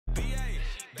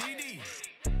DD,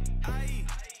 aye,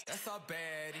 that's a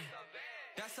baddie.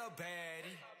 That's a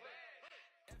baddie.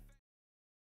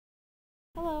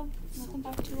 Hello, welcome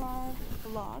back to our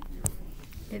vlog.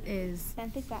 It is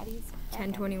Benthic Baddies.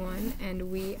 10:21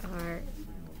 and we are,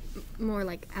 more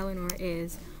like Eleanor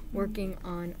is, working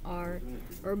on our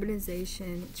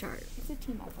urbanization chart. It's a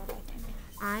team effort, I think.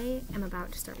 I am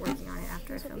about to start working on it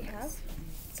after I Here's what film we have this.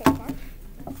 so far.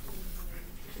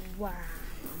 Wow,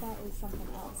 that is something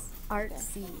else.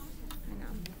 Artsy. I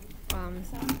know.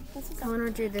 So, this is Eleanor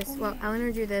drew this, well,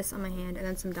 Eleanor drew this on my hand and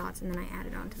then some dots and then I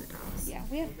added on to the dots. yeah,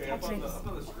 we have actually.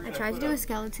 I tried to do a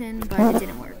skeleton, but it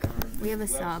didn't work. We have a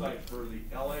sub. For the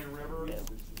LA River.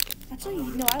 Actually,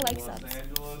 no, I like Los subs.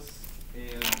 Angeles,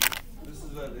 and this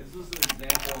is an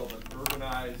example of an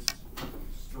urbanized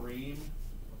stream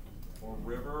or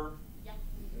river,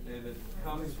 and it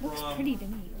comes Looks from pretty to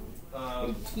me.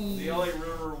 the LA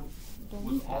River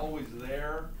was always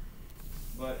there,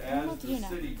 but as the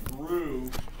city grew,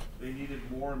 they needed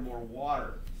more and more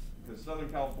water because Southern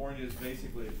California is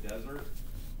basically a desert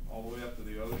all the way up to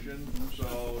the ocean.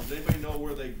 So does anybody know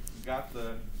where they got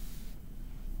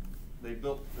they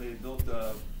built canals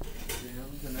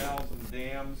and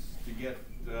dams to get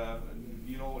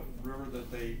you know what river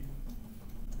that they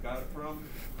got it from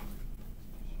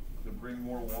to bring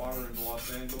more water into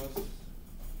Los Angeles?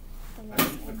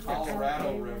 The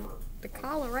Colorado River. The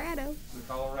Colorado. The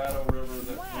Colorado River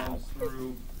that runs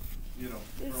through, you know,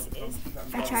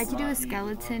 I tried to do a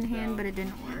skeleton hand, but it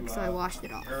didn't work, so I washed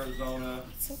it off. Arizona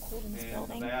It's so cold in this and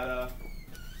building. Nevada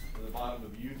to the bottom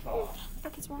of Utah.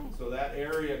 Look, it's right. So that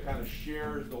area kind of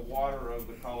shares the water of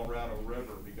the Colorado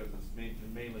River because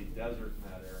it's mainly desert in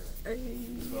that area.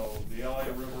 So the LA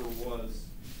River was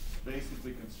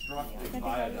basically constructed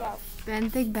by Benthic that.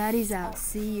 Benthic Baddies out.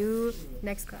 See you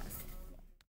next class.